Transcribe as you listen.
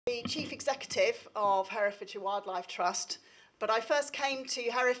The Chief Executive of Herefordshire Wildlife Trust, but I first came to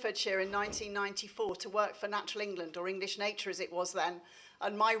Herefordshire in 1994 to work for Natural England, or English Nature as it was then,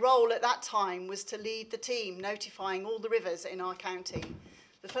 and my role at that time was to lead the team notifying all the rivers in our county.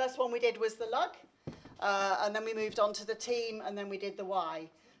 The first one we did was the Lugg, and then we moved on to the team, and then we did the Wye.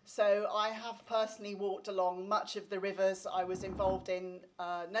 So I have personally walked along much of the rivers. I was involved in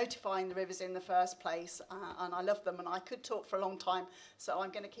notifying the rivers in the first place, and I love them, and I could talk for a long time, so I'm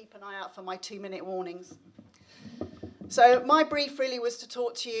going to keep an eye out for my 2-minute warnings. So my brief really was to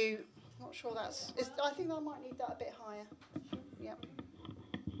talk to you. I'm not sure I think I might need that a bit higher. Yep.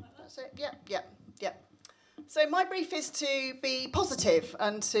 That's it. Yep. So my brief is to be positive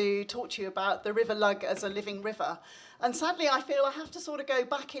and to talk to you about the River Lugg as a living river. And sadly, I feel I have to sort of go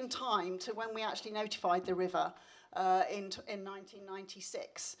back in time to when we actually notified the river in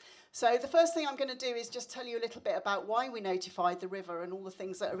 1996. So the first thing I'm going to do is just tell you a little bit about why we notified the river and all the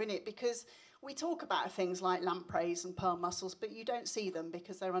things that are in it, because we talk about things like lampreys and pearl mussels, but you don't see them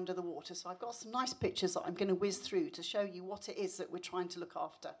because they're under the water. So I've got some nice pictures that I'm going to whiz through to show you what it is that we're trying to look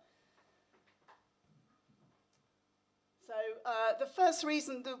after. So the first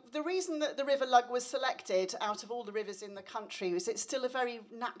reason, the reason that the River Lugg was selected out of all the rivers in the country is it's still a very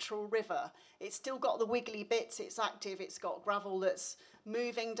natural river. It's still got the wiggly bits, it's active, it's got gravel that's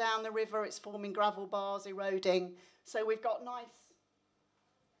moving down the river, it's forming gravel bars, eroding. So we've got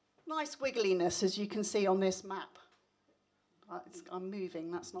nice wiggliness, as you can see on this map. I'm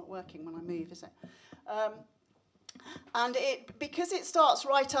moving, that's not working when I move, is it? And because it starts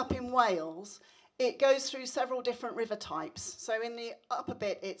right up in Wales, it goes through several different river types. So in the upper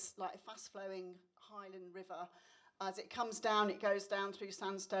bit, it's like a fast-flowing highland river. As it comes down, it goes down through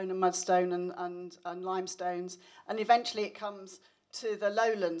sandstone and mudstone and limestones. And eventually it comes to the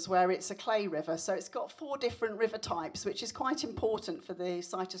lowlands, where it's a clay river. So it's got 4 different river types, which is quite important for the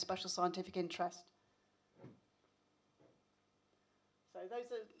Site of Special Scientific Interest. So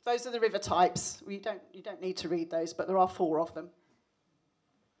those are the river types. You don't need to read those, but there are 4 of them.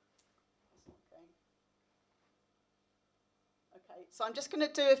 So I'm just going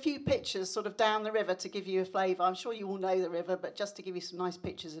to do a few pictures sort of down the river to give you a flavour. I'm sure you all know the river, but just to give you some nice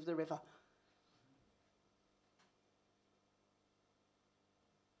pictures of the river.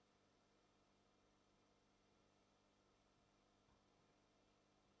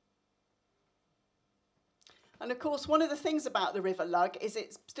 And of course, one of the things about the River Lugg is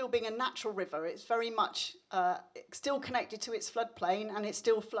it's still being a natural river. It's very much still connected to its floodplain, and it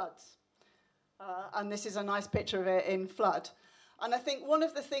still floods. And this is a nice picture of it in flood. And I think one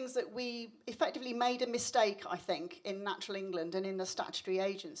of the things that we effectively made a mistake, I think, in Natural England and in the statutory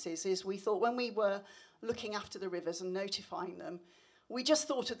agencies is we thought when we were looking after the rivers and notifying them, we just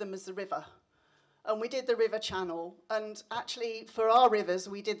thought of them as the river. And we did the river channel. And actually, for our rivers,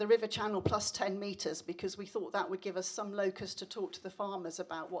 we did the river channel plus 10 metres because we thought that would give us some locus to talk to the farmers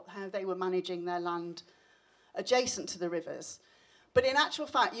about how they were managing their land adjacent to the rivers. But in actual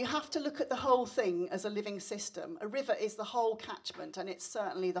fact, you have to look at the whole thing as a living system. A river is the whole catchment, and it's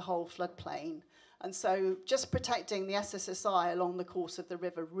certainly the whole floodplain. And so just protecting the SSSI along the course of the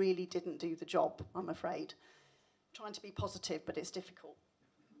river really didn't do the job, I'm afraid. Trying to be positive, but it's difficult.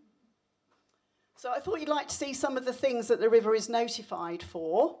 So I thought you'd like to see some of the things that the river is notified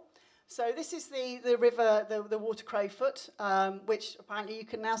for. So this is the river, the Water Crowfoot, which apparently you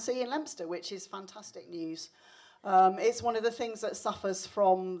can now see in Leominster, which is fantastic news. It's one of the things that suffers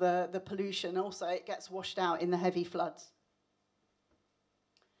from the pollution. Also, it gets washed out in the heavy floods.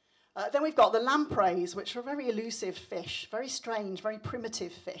 Then we've got the lampreys, which are a very elusive fish, very strange, very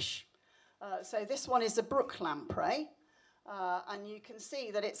primitive fish. So this one is a brook lamprey, and you can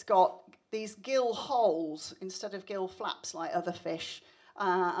see that it's got these gill holes instead of gill flaps like other fish.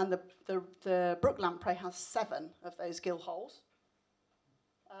 And the brook lamprey has 7 of those gill holes.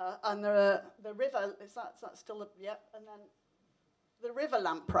 And the river, is that still, yep, and then the river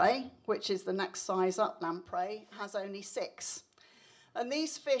lamprey, which is the next size up lamprey, has only 6. And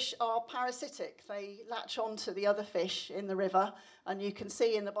these fish are parasitic. They latch onto the other fish in the river, and you can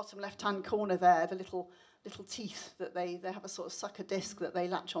see in the bottom left-hand corner there the little teeth that they have a sort of sucker disc that they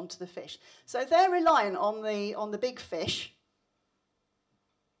latch onto the fish. So they're reliant on the big fish.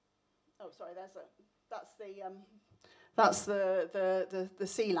 Oh, sorry, that's the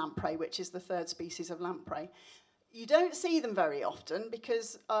sea lamprey, which is the 3rd species of lamprey. You don't see them very often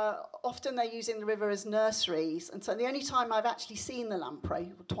because often they're using the river as nurseries. And so the only time I've actually seen the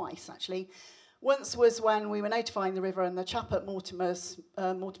lamprey, twice actually, once was when we were notifying the river and the chap at Mortimer's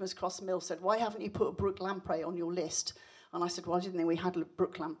Cross Mill said, "Why haven't you put a brook lamprey on your list?" And I said, "Well, I didn't think we had a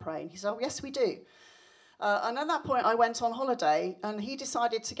brook lamprey." And he said, "Oh, yes, we do." And at that point, I went on holiday, and he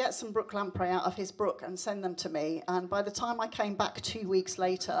decided to get some brook lamprey out of his brook and send them to me. And by the time I came back 2 weeks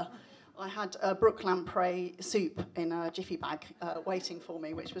later, I had a brook lamprey soup in a jiffy bag waiting for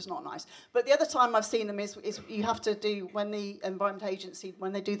me, which was not nice. But the other time I've seen them is you have to do, when the Environment Agency,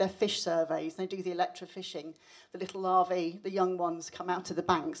 when they do their fish surveys, they do the electrofishing, the little larvae, the young ones come out of the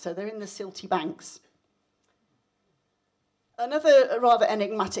banks, so they're in the silty banks. Another rather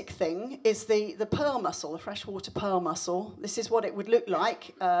enigmatic thing is the pearl mussel, the freshwater pearl mussel. This is what it would look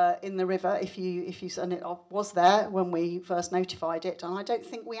like in the river if you and it was there when we first notified it, and I don't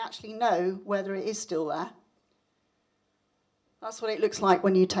think we actually know whether it is still there. That's what it looks like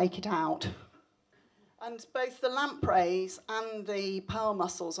when you take it out. And both the lampreys and the pearl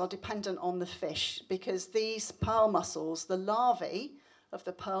mussels are dependent on the fish, because these pearl mussels, the larvae of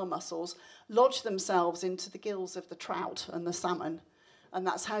the pearl mussels, lodge themselves into the gills of the trout and the salmon, and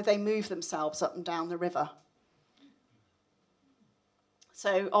that's how they move themselves up and down the river.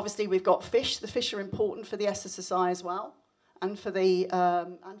 So obviously we've got fish. The fish are important for the SSSI as well, and for the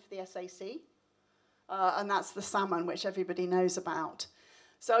SAC, and that's the salmon, which everybody knows about.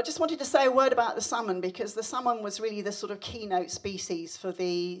 So I just wanted to say a word about the salmon, because the salmon was really the sort of keynote species for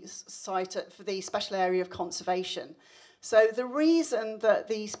the site, for the special area of conservation. So the reason that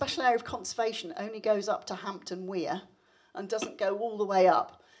the special area of conservation only goes up to Hampton Weir and doesn't go all the way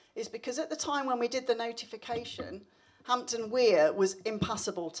up is because at the time when we did the notification, Hampton Weir was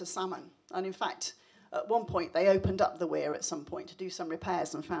impassable to salmon. And in fact, at one point they opened up the weir at some point to do some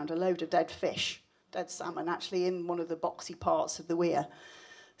repairs and found a load of dead fish, dead salmon, actually in one of the boxy parts of the weir.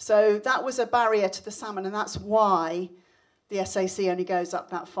 So that was a barrier to the salmon, and that's why the SAC only goes up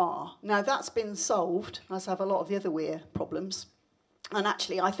that far. Now, that's been solved, as have a lot of the other weir problems. And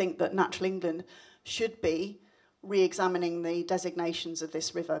actually, I think that Natural England should be re-examining the designations of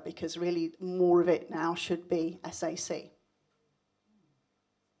this river, because really more of it now should be SAC.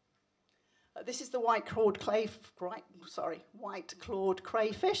 This is the white-clawed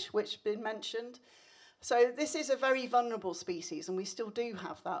crayfish, which has been mentioned. So this is a very vulnerable species, and we still do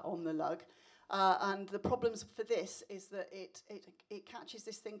have that on the Lugg. And the problems for this is that it catches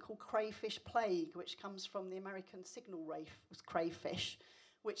this thing called crayfish plague, which comes from the American signal crayfish,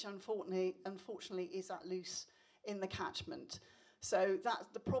 which unfortunately is at loose in the catchment. So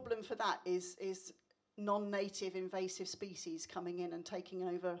the problem for that is non-native invasive species coming in and taking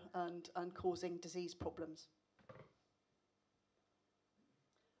over and causing disease problems.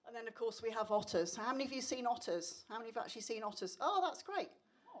 And then, of course, we have otters. How many of you have seen otters? How many have actually seen otters? Oh, that's great.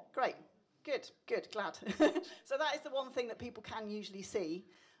 Great. Good, glad. So that is the one thing that people can usually see.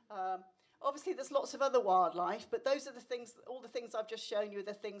 Obviously, there's lots of other wildlife, but those are the things, all the things I've just shown you are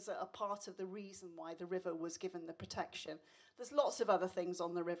the things that are part of the reason why the river was given the protection. There's lots of other things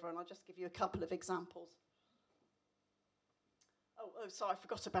on the river, and I'll just give you a couple of examples. Oh, sorry, I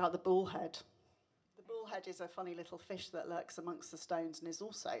forgot about the bullhead. The bullhead is a funny little fish that lurks amongst the stones and is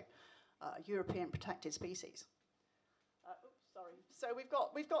also a European protected species. Sorry. So we've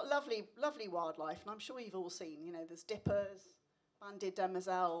got lovely wildlife, and I'm sure you've all seen. You know, there's dippers, banded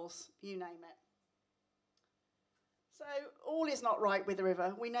demoiselles, you name it. So all is not right with the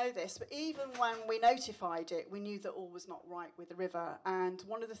river. We know this, but even when we notified it, we knew that all was not right with the river. And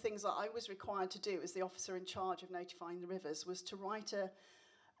one of the things that I was required to do as the officer in charge of notifying the rivers was to write a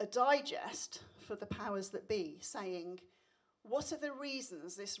digest for the powers that be, saying, what are the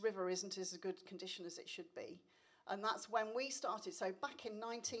reasons this river isn't as good condition as it should be? And that's when we started, so back in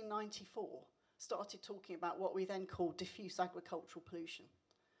 1994, started talking about what we then called diffuse agricultural pollution.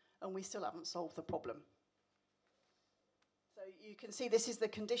 And we still haven't solved the problem. So you can see this is the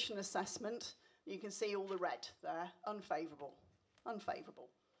condition assessment. You can see all the red there, unfavourable, unfavourable.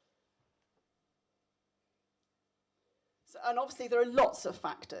 So, and obviously there are lots of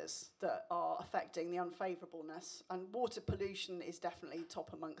factors that are affecting the unfavourableness, and water pollution is definitely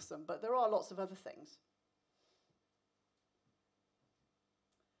top amongst them, but there are lots of other things.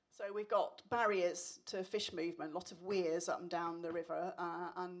 So we've got barriers to fish movement, a lot of weirs up and down the river,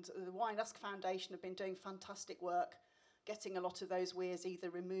 and the Wynyask Foundation have been doing fantastic work getting a lot of those weirs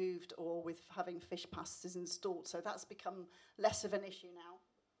either removed or with having fish passes installed, so that's become less of an issue now.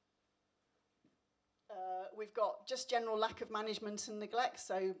 We've got just general lack of management and neglect,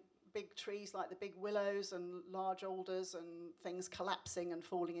 so big trees like the big willows and large alders and things collapsing and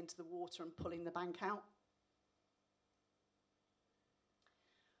falling into the water and pulling the bank out.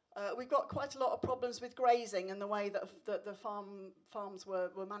 We've got quite a lot of problems with grazing and the way that the farms were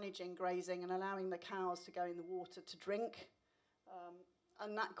managing grazing and allowing the cows to go in the water to drink.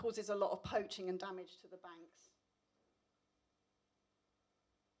 And that causes a lot of poaching and damage to the banks.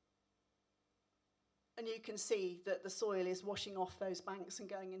 And you can see that the soil is washing off those banks and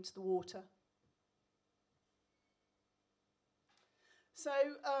going into the water. So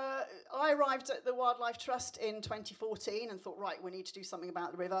I arrived at the Wildlife Trust in 2014 and thought, right, we need to do something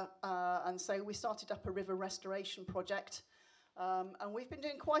about the river. And so we started up a river restoration project. And we've been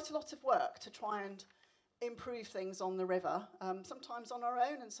doing quite a lot of work to try and improve things on the river, sometimes on our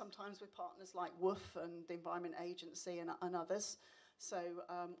own and sometimes with partners like WWOOF and the Environment Agency and others. So,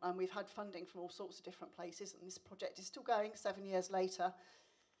 and we've had funding from all sorts of different places, and this project is still going 7 years later.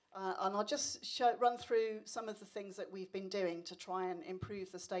 And I'll just run through some of the things that we've been doing to try and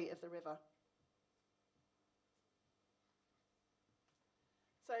improve the state of the river.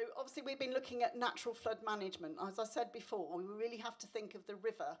 So obviously we've been looking at natural flood management. As I said before, we really have to think of the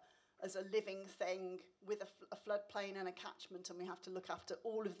river as a living thing with a floodplain and a catchment, and we have to look after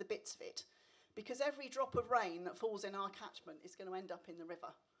all of the bits of it, because every drop of rain that falls in our catchment is going to end up in the river.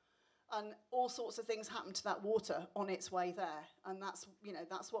 And all sorts of things happen to that water on its way there. And that's, you know,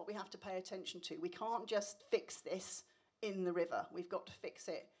 that's what we have to pay attention to. We can't just fix this in the river. We've got to fix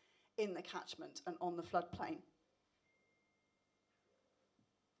it in the catchment and on the floodplain.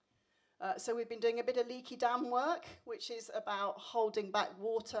 So we've been doing a bit of leaky dam work, which is about holding back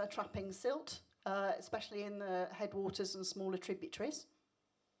water, trapping silt, especially in the headwaters and smaller tributaries.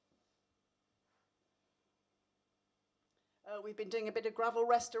 We've been doing a bit of gravel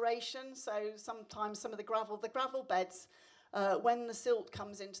restoration, so sometimes some of the gravel beds, when the silt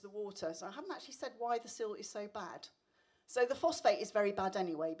comes into the water. So I haven't actually said why the silt is so bad. So the phosphate is very bad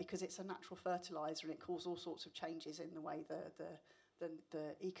anyway, because it's a natural fertiliser and it causes all sorts of changes in the way the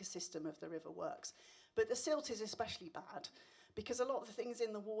ecosystem of the river works. But the silt is especially bad because a lot of the things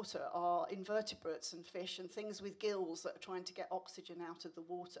in the water are invertebrates and fish and things with gills that are trying to get oxygen out of the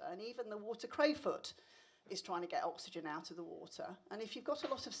water. And even the water crowfoot is trying to get oxygen out of the water. And if you've got a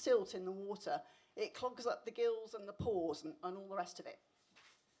lot of silt in the water, it clogs up the gills and the pores and all the rest of it.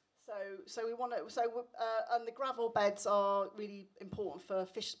 So we want to, and the gravel beds are really important for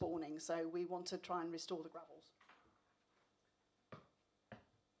fish spawning, so we want to try and restore the gravels.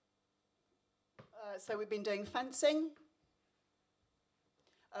 So we've been doing fencing.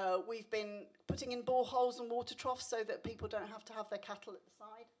 We've been putting in boreholes and water troughs so that people don't have to have their cattle at the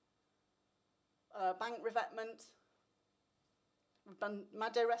side. Bank revetment. We've done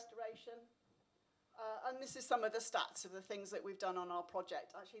meadow restoration. And this is some of the stats of the things that we've done on our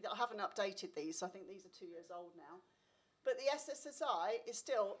project. Actually, I haven't updated these, so I think these are 2 years old now. But the SSSI is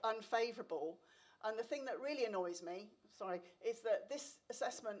still unfavourable. And the thing that really annoys me, is that this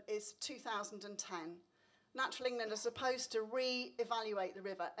assessment is 2010. Natural England is supposed to re-evaluate the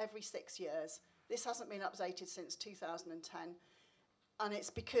river every 6 years. This hasn't been updated since 2010. And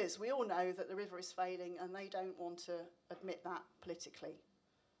it's because we all know that the river is failing and they don't want to admit that politically.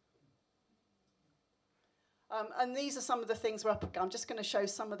 And these are some of the things we're up against. I'm just going to show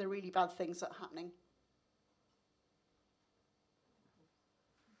some of the really bad things that are happening.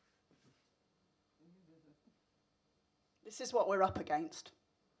 This is what we're up against.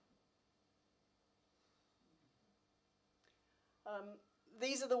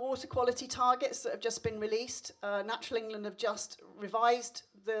 These are the water quality targets that have just been released. Natural England have just revised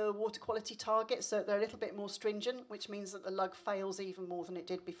the water quality targets so they're a little bit more stringent, which means that the Lugg fails even more than it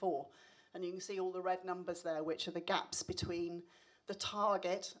did before. And you can see all the red numbers there, which are the gaps between the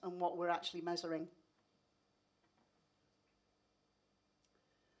target and what we're actually measuring.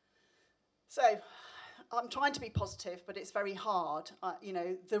 So I'm trying to be positive, but it's very hard. You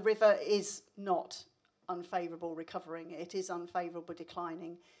know, the river is not unfavourable recovering. It is unfavourable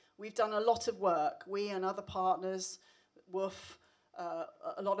declining. We've done a lot of work. We and other partners, WWOOF,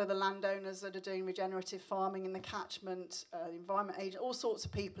 a lot of the landowners that are doing regenerative farming in the catchment, the Environment Agency, all sorts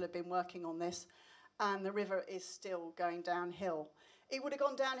of people have been working on this, and the river is still going downhill. It would have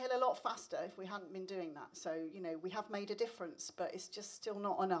gone downhill a lot faster if we hadn't been doing that. So, you know, we have made a difference, but it's just still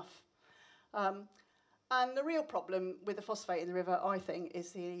not enough. And the real problem with the phosphate in the river, I think,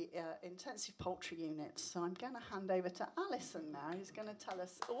 is the intensive poultry units. So I'm going to hand over to Alison now, who's going to tell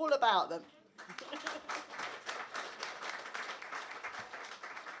us all about them.